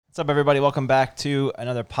What's up, everybody? Welcome back to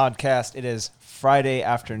another podcast. It is Friday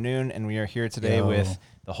afternoon, and we are here today with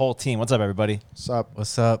the whole team. What's up, everybody? What's up?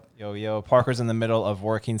 What's up? Yo. Parker's in the middle of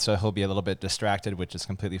working, so he'll be a little bit distracted, which is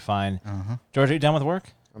completely fine. George, are you done with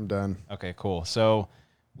work? I'm done. Okay, cool. So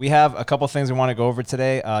we have a couple things we want to go over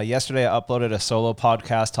today. Yesterday, I uploaded a solo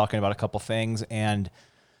podcast talking about a couple things, and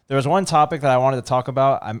there was one topic that I wanted to talk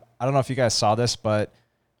about. I don't know if you guys saw this, but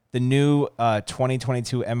the new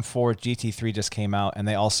 2022 M4 GT3 just came out, and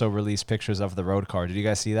they also released pictures of the road car. Did you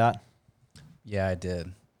guys see that? Yeah, I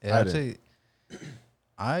did.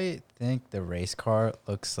 I think the race car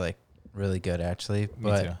looks like really good, actually.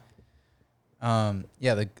 Me too.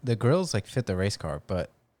 Yeah, the grills like fit the race car, but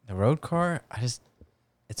the road car,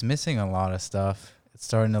 it's missing a lot of stuff. It's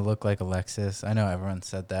starting to look like a Lexus. I know everyone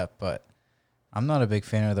said that, but I'm not a big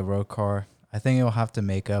fan of the road car. I think it'll have to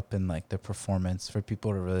make up in like the performance for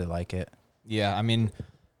people to really like it. Yeah, I mean,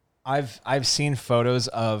 I've seen photos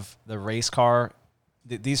of the race car.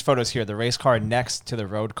 These photos here, the race car next to the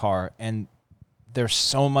road car, and there's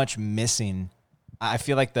so much missing. I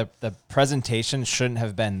feel like the presentation shouldn't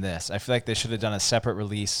have been this. I feel like they should have done a separate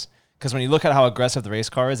release, because when you look at how aggressive the race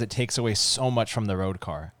car is, it takes away so much from the road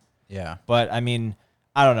car. Yeah. But I mean,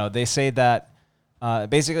 I don't know. They say that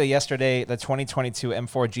basically yesterday, the 2022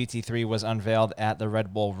 M4 GT3 was unveiled at the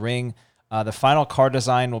Red Bull Ring. The final car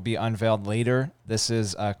design will be unveiled later. This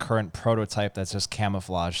is a current prototype that's just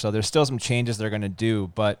camouflage. So there's still some changes they're going to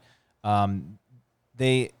do, but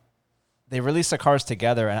they released the cars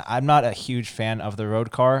together, and I'm not a huge fan of the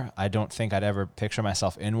road car. I don't think I'd ever picture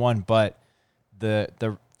myself in one, but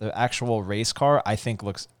the actual race car, I think,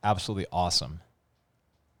 looks absolutely awesome.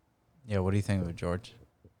 Yeah, what do you think of it, George?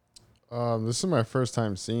 This is my first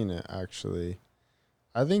time seeing it, actually.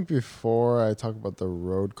 I think before I talk about the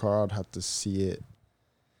road car, I'd have to see it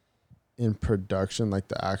in production, like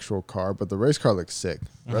the actual car. But the race car looks sick.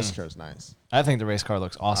 The race car is nice. I think the race car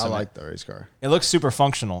looks awesome. I like the race car. It looks super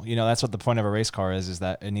functional. You know, that's what the point of a race car is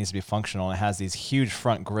that it needs to be functional. And it has these huge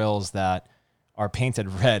front grills that are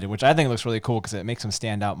painted red, which I think looks really cool because it makes them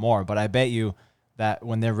stand out more. But I bet you that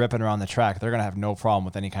when they're ripping around the track, they're going to have no problem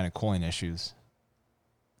with any kind of cooling issues.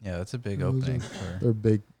 Yeah, that's a big opening They're for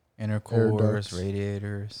big. intercoolers,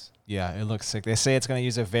 radiators. Yeah, it looks sick. They say it's going to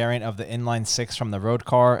use a variant of the inline six from the road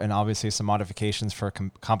car and obviously some modifications for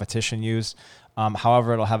competition use.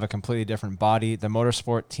 However, it'll have a completely different body. The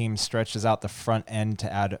motorsport team stretches out the front end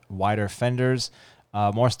to add wider fenders.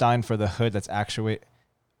 More styling for the hood that's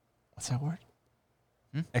what's that word?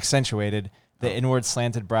 Accentuated. The inward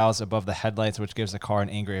slanted brows above the headlights, which gives the car an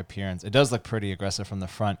angry appearance. It does look pretty aggressive from the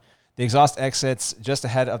front. The exhaust exits just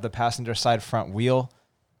ahead of the passenger side front wheel.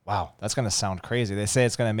 Wow, that's going to sound crazy. They say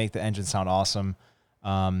it's going to make the engine sound awesome.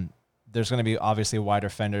 There's going to be obviously wider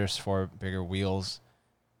fenders for bigger wheels.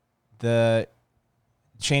 The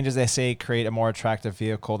changes, they say, create a more attractive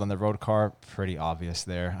vehicle than the road car. Pretty obvious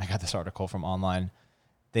there. I got this article from online.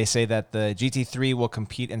 They say that the GT3 will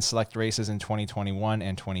compete in select races in 2021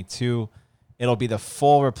 and 22. It'll be the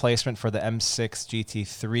full replacement for the M6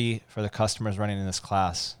 GT3 for the customers running in this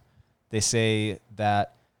class. They say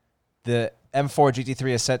that the M4 GT3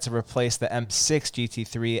 is set to replace the M6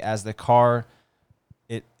 GT3 as the car.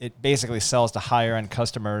 It basically sells to higher end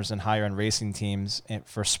customers and higher end racing teams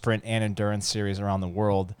for sprint and endurance series around the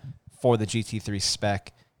world. For the GT3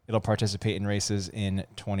 spec, it'll participate in races in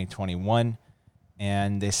 2021.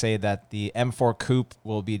 And they say that the M4 Coupe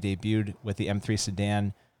will be debuted with the M3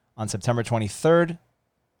 sedan on September 23rd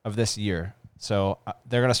of this year. So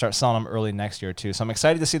they're going to start selling them early next year too. So I'm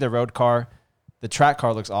excited to see the road car. The track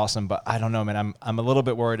car looks awesome, but I don't know, man. I'm a little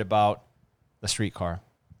bit worried about the street car.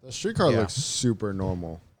 The street car looks super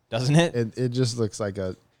normal. Doesn't it? It just looks like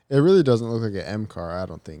it really doesn't look like an M car, I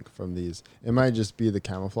don't think, from these. It might just be the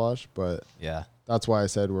camouflage, but Yeah. that's why I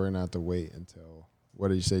said we're going to have to wait until, what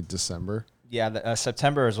did you say, December? Yeah,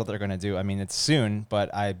 September is what they're going to do. I mean, it's soon,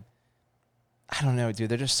 but I don't know, dude.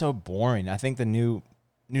 They're just so boring. I think the new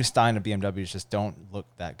style of BMWs just don't look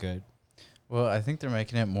that good. Well, I think they're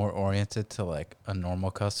making it more oriented to like a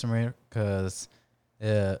normal customer because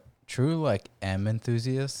true like M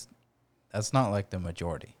enthusiasts, that's not like the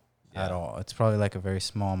majority at all. It's probably like a very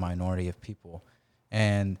small minority of people.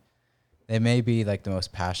 And they may be like the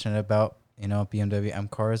most passionate about, BMW M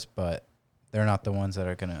cars, but they're not the ones that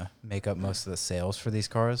are going to make up most of the sales for these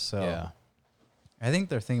cars. So Yeah. I think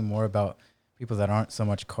they're thinking more about people that aren't so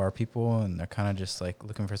much car people and they're kind of just like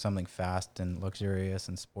looking for something fast and luxurious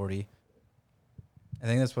and sporty. I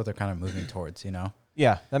think that's what they're kind of moving towards,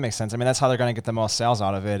 Yeah, that makes sense. I mean, that's how they're going to get the most sales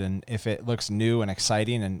out of it. And if it looks new and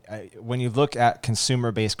exciting, and when you look at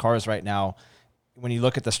consumer-based cars right now, when you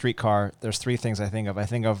look at the street car, there's three things I think of. I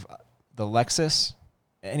think of the Lexus,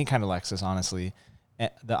 any kind of Lexus, honestly,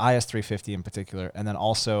 the IS350 in particular, and then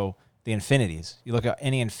also the Infinities. You look at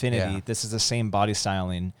any Infinity, Yeah. this is the same body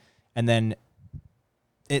styling, and then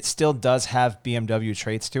it still does have BMW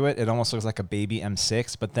traits to it. It almost looks like a baby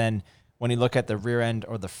M6, but then when you look at the rear end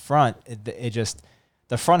or the front, it just,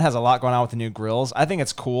 the front has a lot going on with the new grills. I think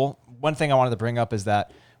it's cool. One thing I wanted to bring up is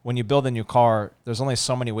that when you build a new car, there's only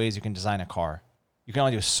so many ways you can design a car. You can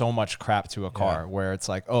only do so much crap to a car where it's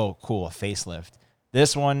like, oh, cool, a facelift.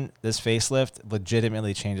 This facelift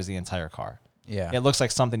legitimately changes the entire car. Yeah. It looks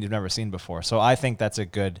like something you've never seen before. So I think that's a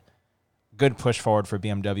good push forward for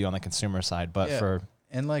BMW on the consumer side. But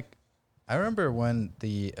And like, I remember when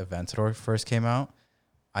the Aventador first came out,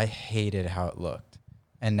 I hated how it looked.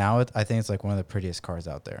 And now I think it's like one of the prettiest cars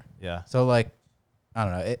out there. yeah. So like, I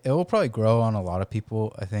don't know. It will probably grow on a lot of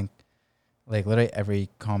people. I think like literally every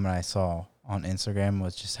comment I saw on Instagram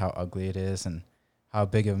was just how ugly it is and how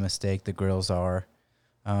big of a mistake the grills are.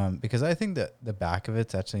 Because I think that the back of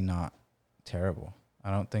it's actually not terrible.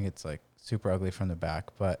 I don't think it's like super ugly from the back,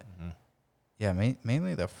 but yeah,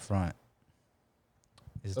 mainly the front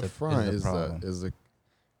is The the front is the problem. is the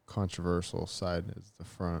controversial side. Is the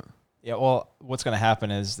front. Yeah, well, what's going to happen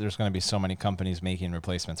is there's going to be so many companies making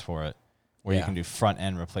replacements for it where you can do front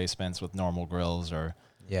end replacements with normal grills or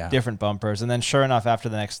different bumpers. And then sure enough, after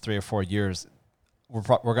the next 3 or 4 years, we're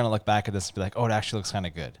going to look back at this and be like, oh, it actually looks kind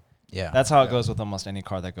of good. Yeah. That's how it goes with almost any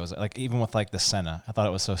car that goes, like even with like the Senna. I thought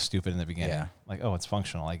it was so stupid in the beginning. Yeah. Like, oh, it's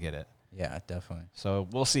functional. I get it. Yeah, definitely. So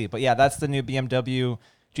we'll see. But yeah, that's the new BMW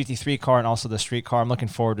GT3 car and also the street car. I'm looking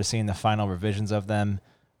forward to seeing the final revisions of them.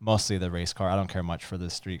 Mostly the race car. I don't care much for the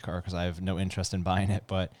street car because I have no interest in buying it.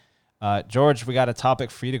 But George, we got a topic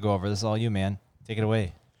for you to go over. This is all you, man. Take it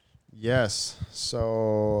away. Yes.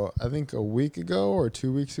 So I think a week ago or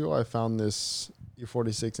 2 weeks ago, I found this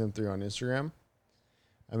E46 M3 on Instagram.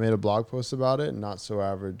 I made a blog post about it. Not so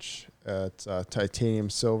average. It's titanium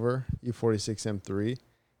silver E46 M3.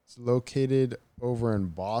 It's located over in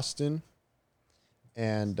Boston,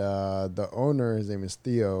 and the owner, his name is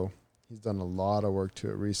Theo. He's done a lot of work to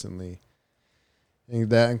it recently. And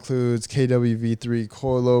that includes KWV3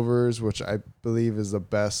 coilovers, which I believe is the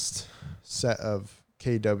best set of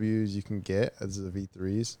KWs you can get as the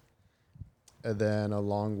V3s. And then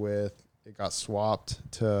along with, it got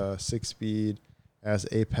swapped to 6-speed as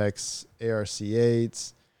Apex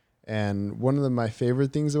ARC8s. And one of my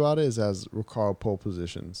favorite things about it is it has Recaro pole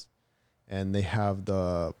positions. And they have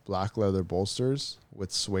the black leather bolsters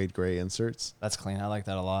with suede gray inserts. That's clean. I like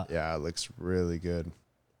that a lot. Yeah, it looks really good.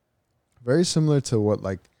 Very similar to what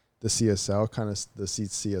like the CSL, kind of the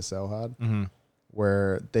seats CSL had, Mm-hmm.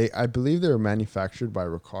 where I believe they were manufactured by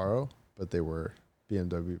Recaro, but they were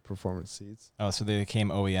BMW performance seats. Oh, so they became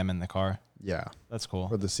OEM in the car. Yeah, That's cool.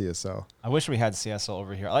 for the CSL. I wish we had CSL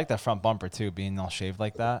over here. I like that front bumper too, being all shaved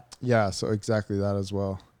like that. Yeah, so exactly that as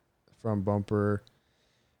well. Front bumper.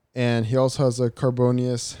 And he also has a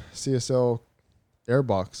Carbonius CSL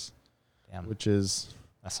airbox, Damn, which is,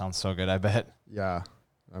 that sounds so good. I bet. yeah,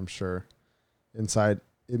 I'm sure. Inside,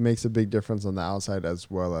 it makes a big difference on the outside as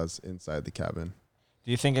well as inside the cabin.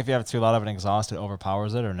 Do you think if you have too loud of an exhaust, it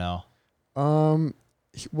overpowers it or no?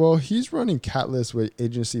 Well, he's running Catless with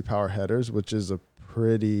agency power headers, which is a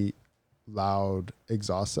pretty loud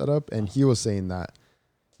exhaust setup. And he was saying that,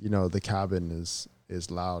 the cabin is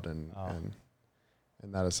loud and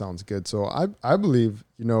that it sounds good. So I believe,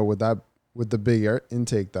 with the big air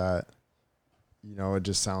intake that, it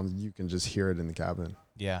just sounds, you can just hear it in the cabin.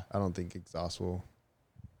 Yeah. I don't think exhaust will,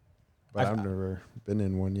 but I've never been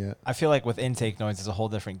in one yet. I feel like with intake noise, it's a whole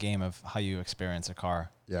different game of how you experience a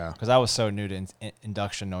car. Yeah. Because I was so new to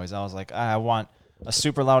induction noise. I was like, I want a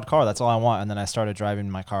super loud car. That's all I want. And then I started driving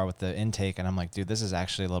my car with the intake, and I'm like, dude, this is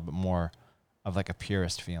actually a little bit more of like a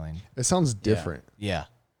purist feeling. It sounds different. Yeah.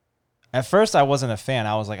 At first, I wasn't a fan.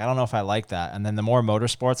 I was like, I don't know if I like that. And then the more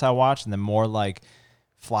motorsports I watched, and the more like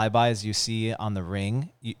flybys you see on the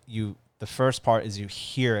ring, the first part is you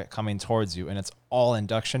hear it coming towards you, and it's all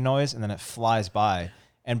induction noise, and then it flies by.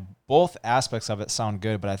 And both aspects of it sound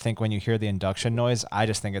good, but I think when you hear the induction noise, I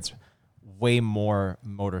just think it's way more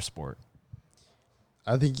motorsport.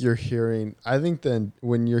 I think then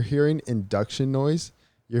when you're hearing induction noise,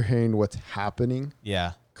 you're hearing what's happening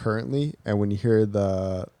Yeah. currently. And when you hear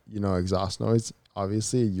the, exhaust noise,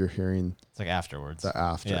 obviously you're hearing It's like afterwards. the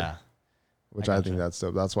after. Yeah. Which I think that's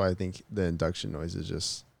dope. That's why I think the induction noise is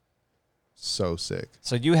just so sick.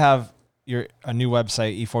 So you have a new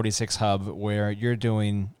website, E46 Hub, where you're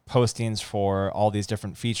doing postings for all these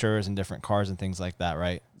different features and different cars and things like that,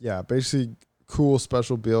 right? Yeah, basically cool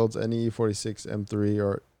special builds, any E46 M3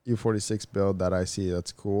 or E46 build that I see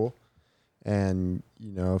that's cool. And,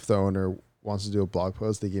 if the owner wants to do a blog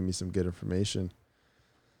post. They gave me some good information.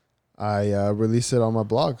 I released it on my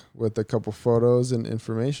blog with a couple photos and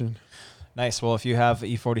information. Nice. Well, if you have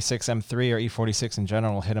E46 M3 or E46 in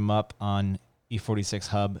general, hit them up on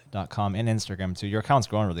e46hub.com and Instagram too. Your account's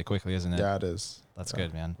growing really quickly, isn't it? Yeah, it is. That's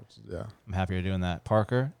good, man. Yeah. I'm happy you're doing that.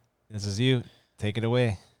 Parker, this is you. Take it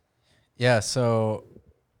away. Yeah, so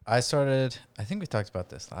I think we talked about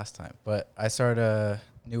this last time, but I started a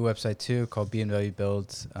new website too called BMW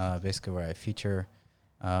Builds, basically where I feature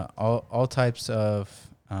all types of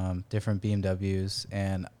different BMWs.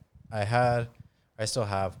 And I still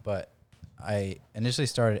have, but I initially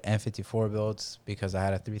started M54 builds because I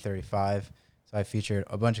had a 335. So I featured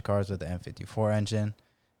a bunch of cars with the M54 engine.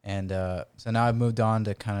 And so now I've moved on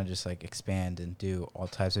to kind of just like expand and do all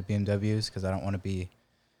types of BMWs because I don't want to be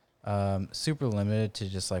super limited to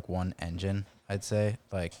just like one engine, I'd say.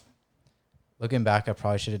 Like looking back, I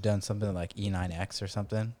probably should have done something like E9X or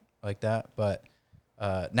something like that. But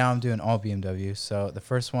now I'm doing all BMWs. So the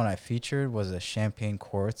first one I featured was a Champagne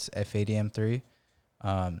Quartz F80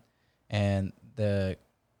 M3. And the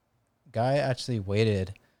guy actually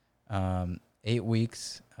waited 8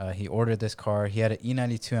 weeks. He ordered this car. He had an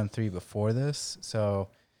E92 M3 before this. So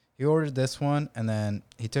he ordered this one, and then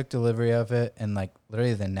he took delivery of it. And like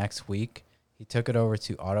literally the next week, he took it over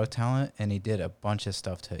to Auto Talent, and he did a bunch of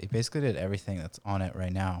stuff to it. He basically did everything that's on it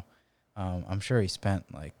right now. I'm sure he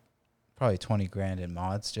spent like probably 20 grand in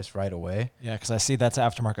mods just right away. Yeah, because I see that's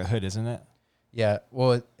aftermarket hood, isn't it? Yeah,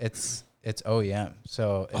 well, it's OEM.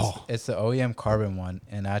 So it's the OEM carbon one,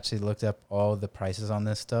 and I actually looked up all the prices on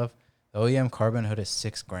this stuff. The OEM carbon hood is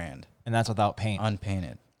 $6 grand. And that's without paint.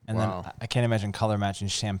 Unpainted. And then I can't imagine color matching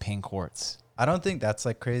Champagne Quartz. I don't think that's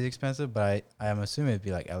like crazy expensive, but I'm assuming it'd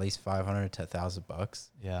be like at least $500 to $1,000.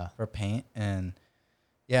 Yeah. For paint. And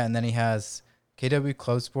yeah, and then he has KW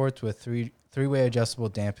Close Sports with three-way adjustable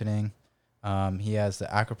dampening. He has the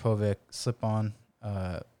Akrapovic slip-on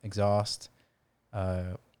exhaust.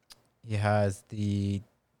 He has the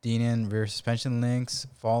Denon rear suspension links,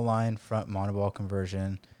 fall line front monoball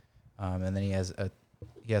conversion, and then he has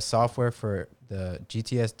software for the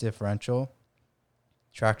GTS differential,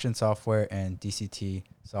 traction software, and DCT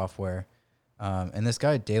software. And this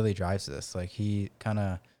guy daily drives this. Like he kind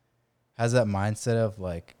of has that mindset of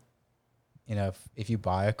like, you know, if you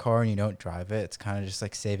buy a car and you don't drive it, it's kind of just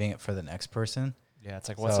like saving it for the next person. Yeah, it's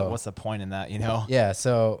like what's the point in that, you know? Yeah,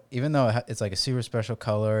 so even though it's like a super special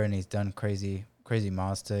color and he's done crazy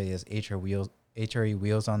Mazda, he has HRE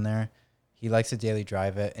wheels on there. He likes to daily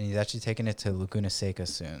drive it, and he's actually taking it to Laguna Seca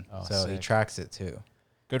soon. Oh, so sick. he tracks it too.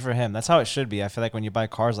 Good for him. That's how it should be. I feel like when you buy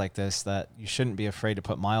cars like this, that you shouldn't be afraid to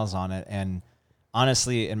put miles on it. And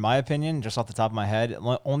honestly, in my opinion, just off the top of my head,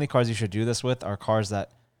 only cars you should do this with are cars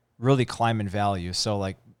that really climb in value. So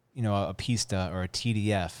like, you know, a Pista or a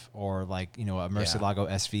TDF or like, you know, a Murcielago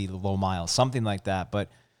SV low miles, something like that. But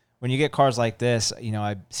when you get cars like this, you know,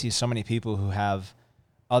 I see so many people who have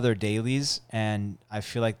other dailies, and I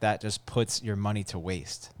feel like that just puts your money to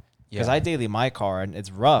waste. Because I daily my car, and it's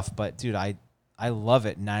rough, but dude, I love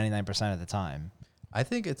it 99% of the time. I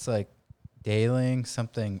think it's like dailying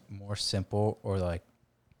something more simple, or like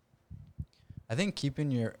I think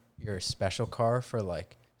keeping your special car for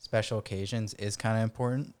like special occasions is kind of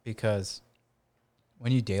important, because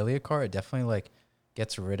when you daily a car, it definitely like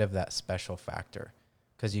gets rid of that special factor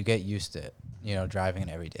because you get used to it, you know, driving it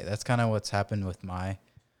every day. That's kind of what's happened with my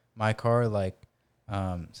car. Like,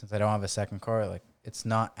 since I don't have a second car, like it's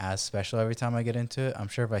not as special every time I get into it. I'm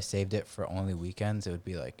sure if I saved it for only weekends, it would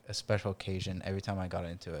be like a special occasion every time I got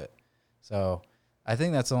into it. So I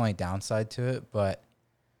think that's the only downside to it, but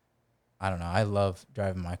I don't know. I love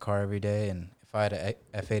driving my car every day, and if I had a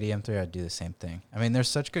F80 M3, I'd do the same thing. I mean, there's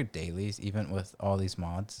such good dailies, even with all these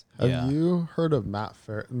mods. Have you heard of Matt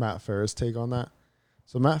Farah's take on that?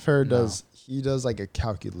 So Matt Farah does like a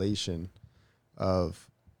calculation of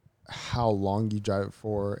how long you drive it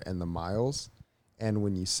for and the miles, and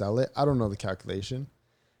when you sell it, I don't know the calculation.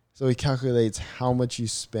 So he calculates how much you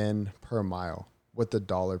spend per mile, what the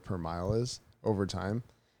dollar per mile is over time.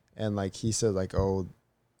 And like he said, like,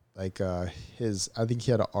 I think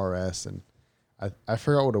he had a RS, and I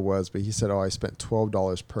forgot what it was, but he said, I spent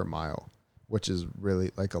 $12 per mile, which is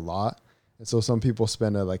really like a lot. And so some people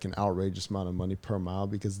spend like an outrageous amount of money per mile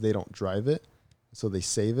because they don't drive it. So they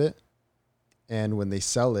save it. And when they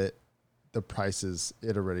sell it, the prices,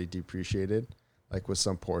 it already depreciated, like with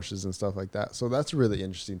some Porsches and stuff like that. So that's a really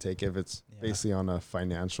interesting take if it's basically on a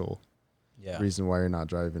financial reason why you're not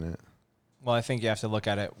driving it. Well, I think you have to look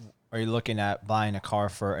at it. Are you looking at buying a car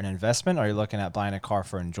for an investment, or are you looking at buying a car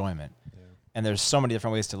for enjoyment? Yeah. And there's so many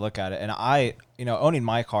different ways to look at it. And owning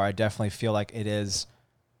my car, I definitely feel like it is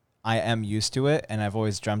I am used to it, and I've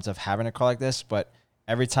always dreamt of having a car like this, but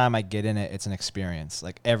every time I get in it, it's an experience.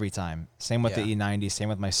 Like every time. Same with the E90, same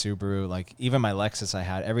with my Subaru, like even my Lexus I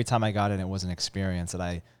had. Every time I got in, it was an experience that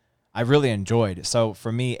I really enjoyed. So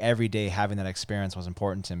for me, every day having that experience was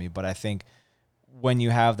important to me. But I think when you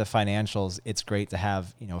have the financials, it's great to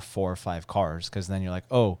have, 4 or 5 cars, because then you're like,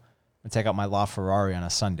 oh, I'm gonna take out my LaFerrari on a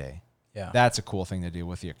Sunday. Yeah. That's a cool thing to do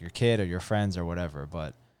with your kid or your friends or whatever.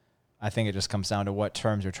 But I think it just comes down to what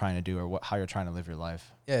terms you're trying to do or how you're trying to live your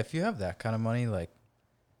life. Yeah, if you have that kind of money, like,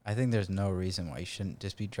 I think there's no reason why you shouldn't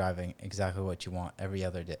just be driving exactly what you want every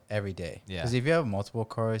day. Yeah. Because if you have multiple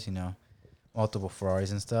cars, multiple Ferraris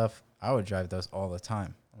and stuff, I would drive those all the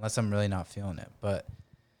time, unless I'm really not feeling it. But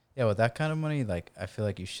yeah, with that kind of money, like, I feel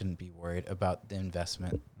like you shouldn't be worried about the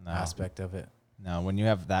investment aspect of it. No, when you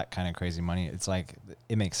have that kind of crazy money, it's like,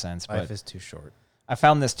 it makes sense. Life but is too short. I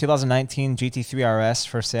found this 2019 GT3 RS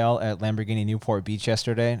for sale at Lamborghini Newport Beach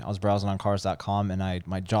yesterday. I was browsing on cars.com and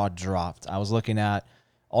my jaw dropped. I was looking at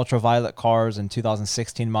ultraviolet cars and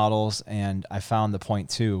 2016 models, and I found the Point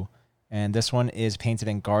 2. And this one is painted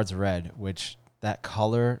in Guards Red, which that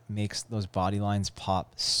color makes those body lines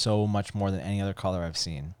pop so much more than any other color I've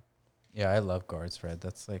seen. Yeah, I love Guards Red.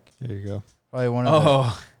 That's like There you go. probably one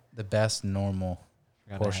of the best normal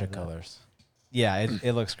Forgot I Porsche had that. colors. Yeah,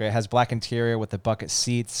 it looks great. It has black interior with the bucket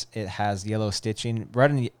seats. It has yellow stitching.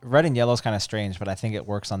 Red and yellow is kind of strange, but I think it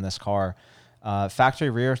works on this car. Factory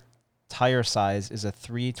rear tire size is a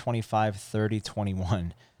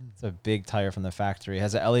 325/30/21. It's a big tire from the factory. It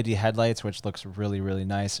has a LED headlights, which looks really, really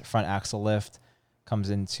nice. Front axle lift comes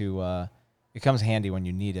into it comes handy when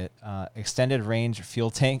you need it. Extended range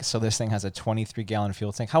fuel tank. So this thing has a 23-gallon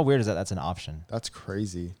fuel tank. How weird is that? That's an option. That's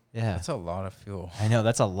crazy. Yeah, That's a lot of fuel. I know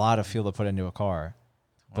that's a lot of fuel to put into a car.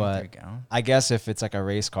 23 But gallon. I guess if it's like a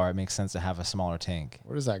race car, it makes sense to have a smaller tank.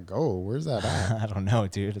 Where does that go? Where's that at? I don't know,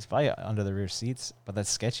 dude. It's probably under the rear seats, but that's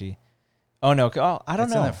sketchy. Oh no! I don't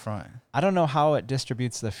It's know. in the front. I don't know how it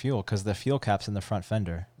distributes the fuel because the fuel cap's in the front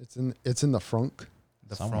fender It's in the front.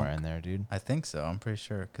 The somewhere front. in there, dude. I think so. I'm pretty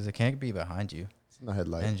sure because it can't be behind you. It's in the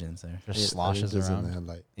headlight. Engine's there. Just It sloshes is in around. the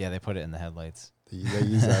headlight. Yeah, they put it in the headlights. They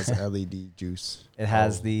use that as LED juice. It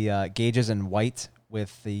has Oh. the gauges in white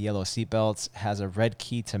with the yellow seat belts. Has a red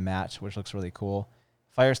key to match, which looks really cool.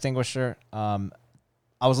 Fire extinguisher.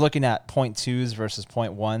 I was looking at point 2s versus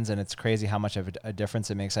point 1s, and it's crazy how much of a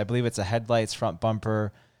difference it makes. I believe it's the headlights, front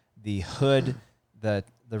bumper, the hood, the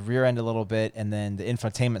rear end a little bit, and then the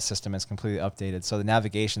infotainment system is completely updated. So the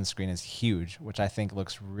navigation screen is huge, which I think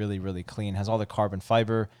looks really, really clean. Has all the carbon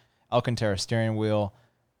fiber, Alcantara steering wheel.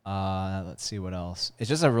 Let's see what else. It's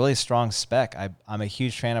just a really strong spec. I'm a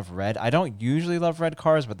huge fan of red. I don't usually love red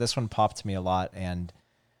cars, but this one popped to me a lot, and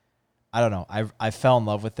I don't know. I fell in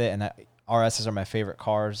love with it, and RSs are my favorite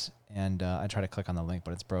cars, and I try to click on the link,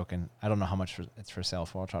 but it's broken. I don't know how much it's for sale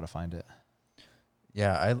for. I'll try to find it.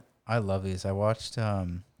 Yeah, I love these. I watched. I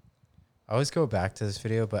always go back to this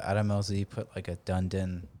video, but Adam LZ put like a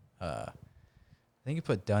Dundon. I think he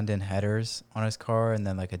put Dundon headers on his car, and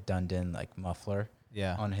then like a Dundon like muffler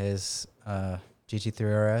Yeah. on his GT3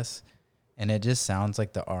 RS, and it just sounds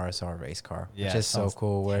like the RSR race car, Yeah, which it is so sounds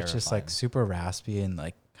cool. Where it's just like terrifying. super raspy and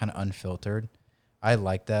like kind of unfiltered. I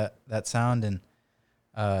like that sound, and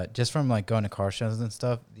just from like going to car shows and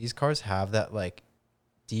stuff, these cars have that like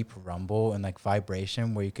deep rumble and like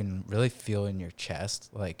vibration where you can really feel in your chest.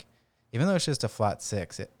 Like even though it's just a flat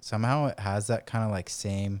 6, it has that kind of like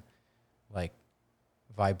same like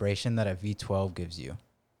vibration that a V12 gives you,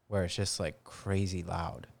 where it's just like crazy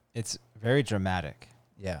loud. It's very dramatic.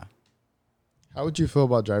 Yeah. How would you feel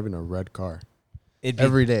about driving a red car It'd be,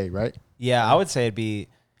 every day, right? yeah, I would say it'd be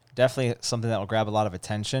definitely something that will grab a lot of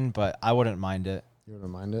attention, but I wouldn't mind it. You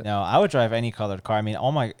wouldn't mind it? No, I would drive any colored car. I mean,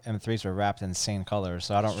 all my M3s are wrapped in same colors,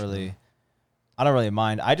 so I don't really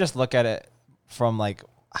mind. I just look at it from like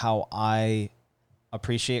how I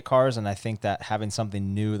appreciate cars, and I think that having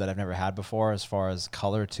something new that I've never had before, as far as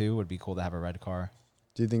color too, would be cool to have a red car.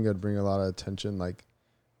 Do you think it'd bring a lot of attention, like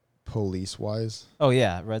police-wise? Oh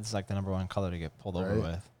yeah, red's like the number one color to get pulled over Right.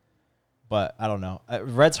 with. But I don't know.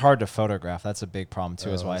 Red's hard to photograph. That's a big problem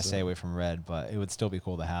too. Is Oh, why I is stay it? away from red. But it would still be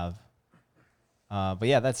cool to have. But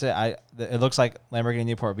yeah, that's it. It looks like Lamborghini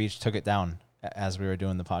Newport Beach took it down as we were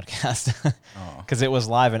doing the podcast Oh. because it was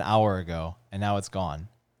live an hour ago and now it's gone.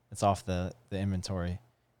 It's off the inventory.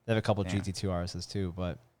 They have a couple Damn. GT2 RSs too,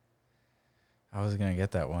 but I was gonna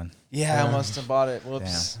get that one. yeah, I Yeah. must have bought it.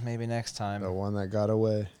 Whoops, maybe next time. The one that got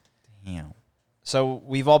away. Damn. So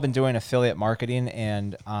we've all been doing affiliate marketing,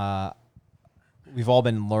 and we've all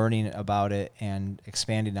been learning about it and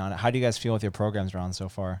expanding on it. How do you guys feel with your programs, Ron, so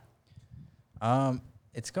far?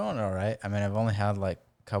 It's going all right. I mean, I've only had like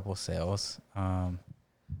a couple sales,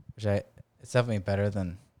 which it's definitely better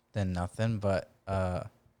than nothing. But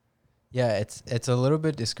yeah, it's a little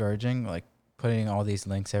bit discouraging, like putting all these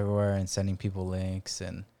links everywhere and sending people links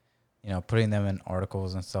and putting them in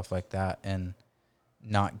articles and stuff like that, and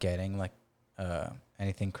not getting like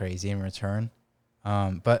anything crazy in return.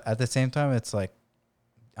 But at the same time, it's like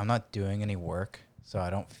I'm not doing any work, so I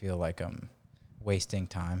don't feel like I'm wasting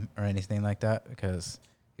time or anything like that, because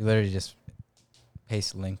you literally just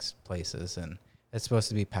paste links places and it's supposed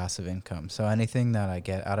to be passive income. So anything that I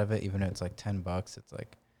get out of it, even if it's like $10, it's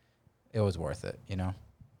like it was worth it, Yeah.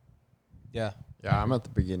 Yeah, I'm at the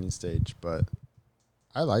beginning stage, but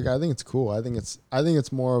I think it's cool. I think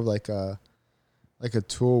it's more of like a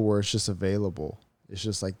tool where it's just available. It's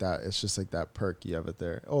just like that. It's just like that perk, you have it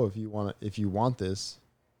there. Oh, if you want this,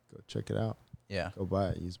 go check it out. Yeah. Go buy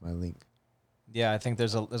it. Use my link. Yeah, I think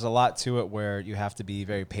there's a lot to it where you have to be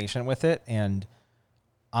very patient with it. And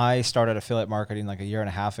I started affiliate marketing like a year and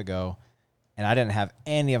a half ago, and I didn't have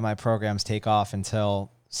any of my programs take off until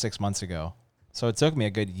 6 months ago. So it took me a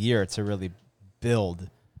good year to really build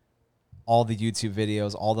all the YouTube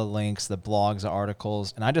videos, all the links, the blogs, the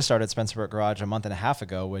articles. And I just started Spencer Brook Garage a month and a half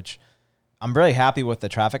ago, which I'm really happy with the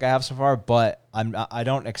traffic I have so far, but I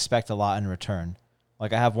don't expect a lot in return.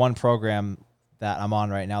 Like I have one program that I'm on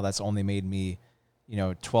right now that's only made me,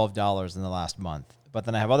 $12 in the last month. But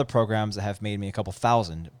then I have other programs that have made me a couple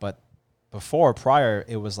thousand. But prior,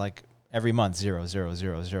 it was like every month, 0, 0,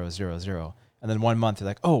 0, 0, 0, 0. And then 1 month, you're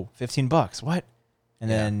like, oh, $15. What? And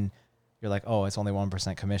then you're like, oh, it's only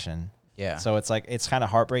 1% commission. Yeah. So it's like, it's kind of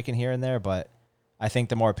heartbreaking here and there, but I think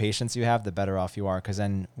the more patience you have, the better off you are. Because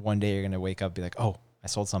then one day you're going to wake up and be like, oh, I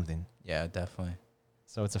sold something. Yeah, definitely.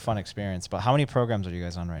 So it's a fun experience. But how many programs are you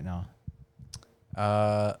guys on right now?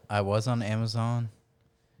 I was on Amazon,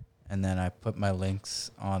 and then I put my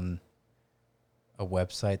links on a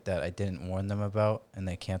website that I didn't warn them about, and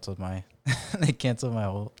they canceled my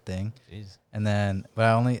whole thing. Jeez. And then, but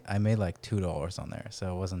I made like $2 on there,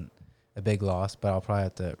 so it wasn't a big loss. But I'll probably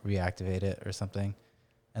have to reactivate it or something.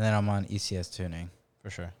 And then I'm on ECS Tuning. For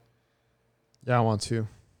sure. Yeah, I want two.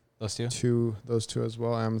 Those two? Those two as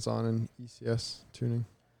well. Amazon and ECS Tuning.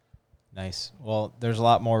 Nice. Well, there's a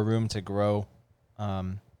lot more room to grow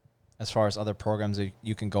as far as other programs that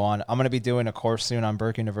you can go on. I'm going to be doing a course soon on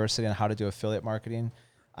Burke University on how to do affiliate marketing.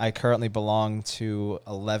 I currently belong to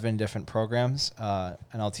 11 different programs, and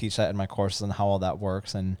I'll teach that in my courses on how all that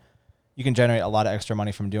works. And you can generate a lot of extra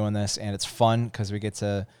money from doing this, and it's fun because we get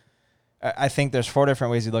to I think there's 4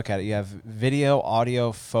 different ways you look at it. You have video,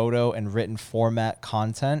 audio, photo, and written format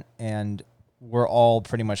content, and we're all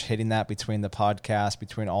pretty much hitting that between the podcast,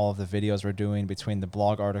 between all of the videos we're doing, between the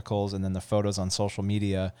blog articles, and then the photos on social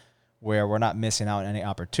media, where we're not missing out on any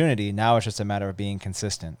opportunity. Now it's just a matter of being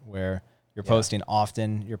consistent, where you're posting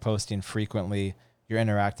often, you're posting frequently, you're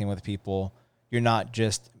interacting with people. You're not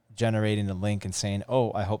just generating a link and saying,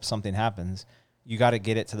 oh, I hope something happens. You got to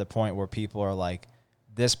get it to the point where people are like,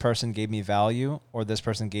 this person gave me value, or this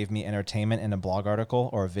person gave me entertainment in a blog article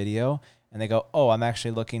or a video, and they go, oh, I'm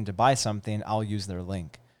actually looking to buy something. I'll use their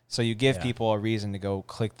link. So you give people a reason to go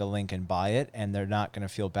click the link and buy it, and they're not going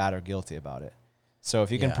to feel bad or guilty about it. So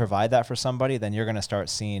if you can provide that for somebody, then you're going to start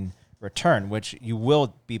seeing return, which you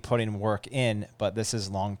will be putting work in, but this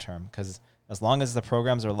is long-term, because as long as the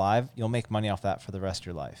programs are live, you'll make money off that for the rest of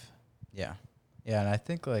your life. Yeah. Yeah, and I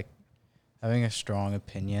think like having a strong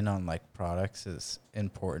opinion on like products is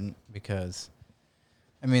important, because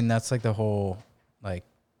I mean, that's like the whole, like,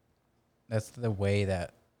 that's the way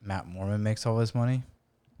that Matt Mormon makes all his money.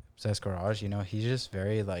 Obsessed Garage, he's just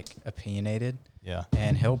very like opinionated. Yeah.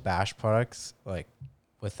 And he'll bash products like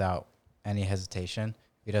without any hesitation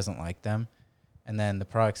if he doesn't like them. And then the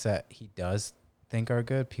products that he does think are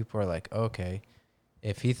good, people are like, okay,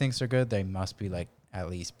 if he thinks they're good, they must be like at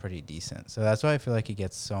least pretty decent. So that's why I feel like he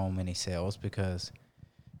gets so many sales, because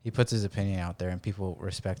he puts his opinion out there and people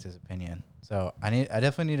respect his opinion. So I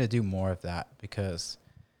definitely need to do more of that, because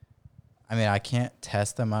I mean, I can't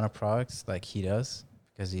test the amount of products like he does,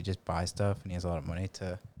 because he just buys stuff and he has a lot of money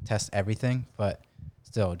to test everything. But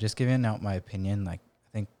still, just giving out my opinion, like,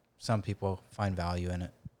 I think some people find value in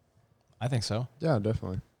it. I think so. Yeah,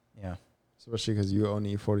 definitely. Yeah. Especially because you own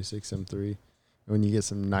E46 M3. When you get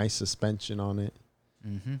some nice suspension on it,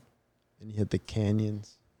 Mm-hmm. and you hit the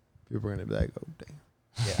canyons, people are going to be like, oh, damn.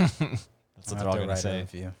 Yeah. That's what they're all going to say.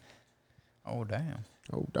 Oh, damn.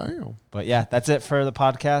 Oh, damn. But yeah, that's it for the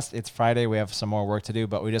podcast. It's Friday. We have some more work to do,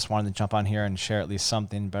 but we just wanted to jump on here and share at least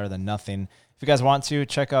something better than nothing. If you guys want to,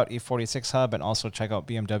 check out E46 Hub, and also check out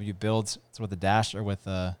BMW Builds. It's with a dash or with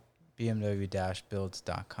a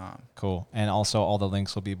bmw-builds.com. Cool. And also all the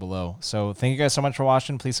links will be below. So thank you guys so much for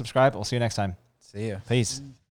watching. Please subscribe. We'll see you next time. See ya. Peace.